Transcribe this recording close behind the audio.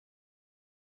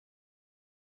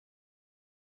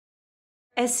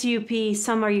SUP,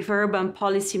 Summary for Urban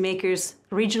Policymakers,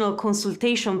 regional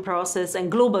consultation process and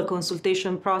global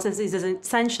consultation process is an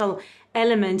essential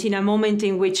element in a moment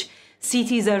in which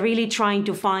cities are really trying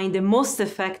to find the most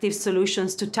effective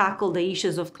solutions to tackle the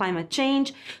issues of climate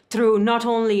change through not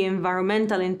only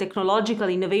environmental and technological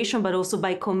innovation, but also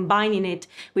by combining it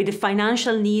with the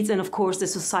financial needs and, of course, the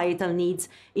societal needs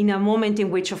in a moment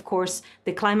in which, of course,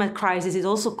 the climate crisis is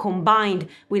also combined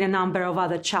with a number of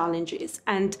other challenges.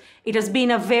 And it has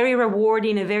been a very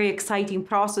rewarding, a very exciting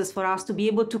process for us to be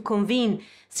able to convene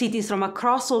cities from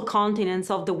across all continents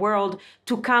of the world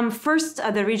to come first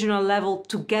at the regional level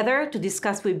together to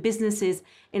discuss with businesses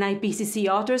and IPCC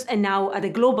authors, and now at a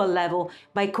global level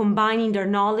by combining their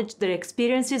knowledge, their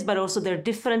experiences, but also their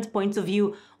different points of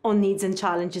view on needs and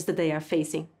challenges that they are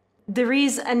facing. There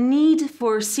is a need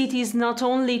for cities not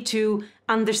only to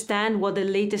understand what the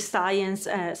latest science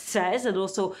says and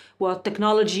also what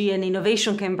technology and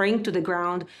innovation can bring to the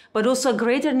ground, but also a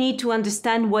greater need to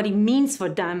understand what it means for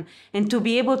them and to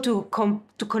be able to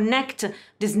connect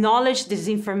this knowledge, this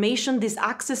information, this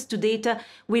access to data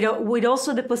with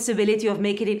also the possibility of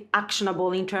making it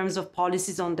actionable in terms of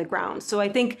policies on the ground. So I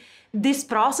think this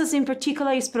process in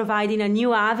particular is providing a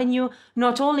new avenue,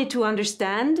 not only to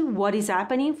understand what is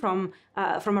happening from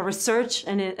a research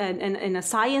and a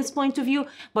science point of view,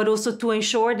 but also to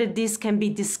ensure that this can be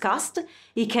discussed,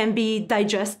 it can be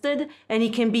digested, and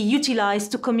it can be utilized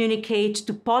to communicate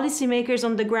to policymakers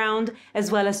on the ground,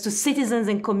 as well as to citizens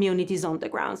and communities on the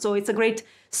ground. So it's a great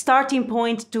starting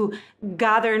point to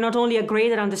gather not only a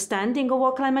greater understanding of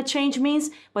what climate change means,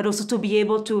 but also to be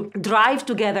able to drive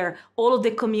together all of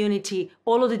the community,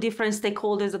 all of the different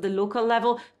stakeholders at the local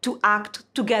level to act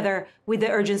together with the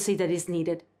urgency that is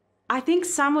needed. I think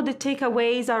some of the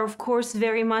takeaways are, of course,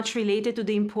 very much related to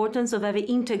the importance of having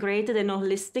integrated and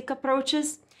holistic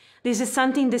approaches. This is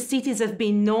something the cities have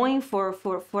been knowing for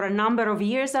a number of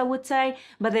years, I would say,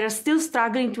 but they are still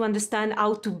struggling to understand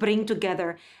how to bring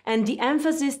together. And the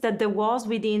emphasis that there was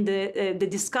within the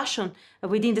discussion,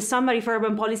 within the Summary for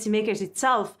Urban Policymakers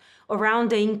itself, around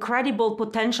the incredible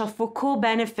potential for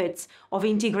co-benefits of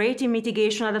integrating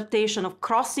mitigation adaptation, of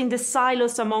crossing the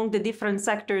silos among the different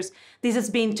sectors. This has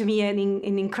been, to me, an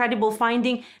incredible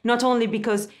finding, not only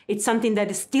because it's something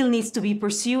that still needs to be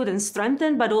pursued and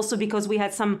strengthened, but also because we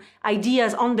had some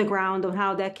ideas on the ground on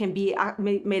how that can be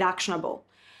made actionable.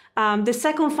 The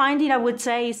second finding, I would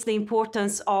say, is the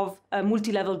importance of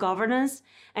multi-level governance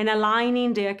and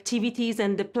aligning the activities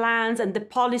and the plans and the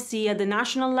policy at the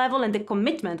national level and the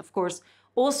commitment, of course,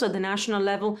 also at the national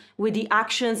level with the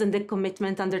actions and the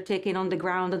commitment undertaken on the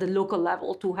ground at the local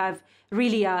level to have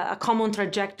really a common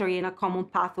trajectory and a common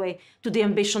pathway to the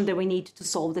ambition that we need to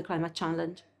solve the climate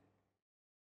challenge.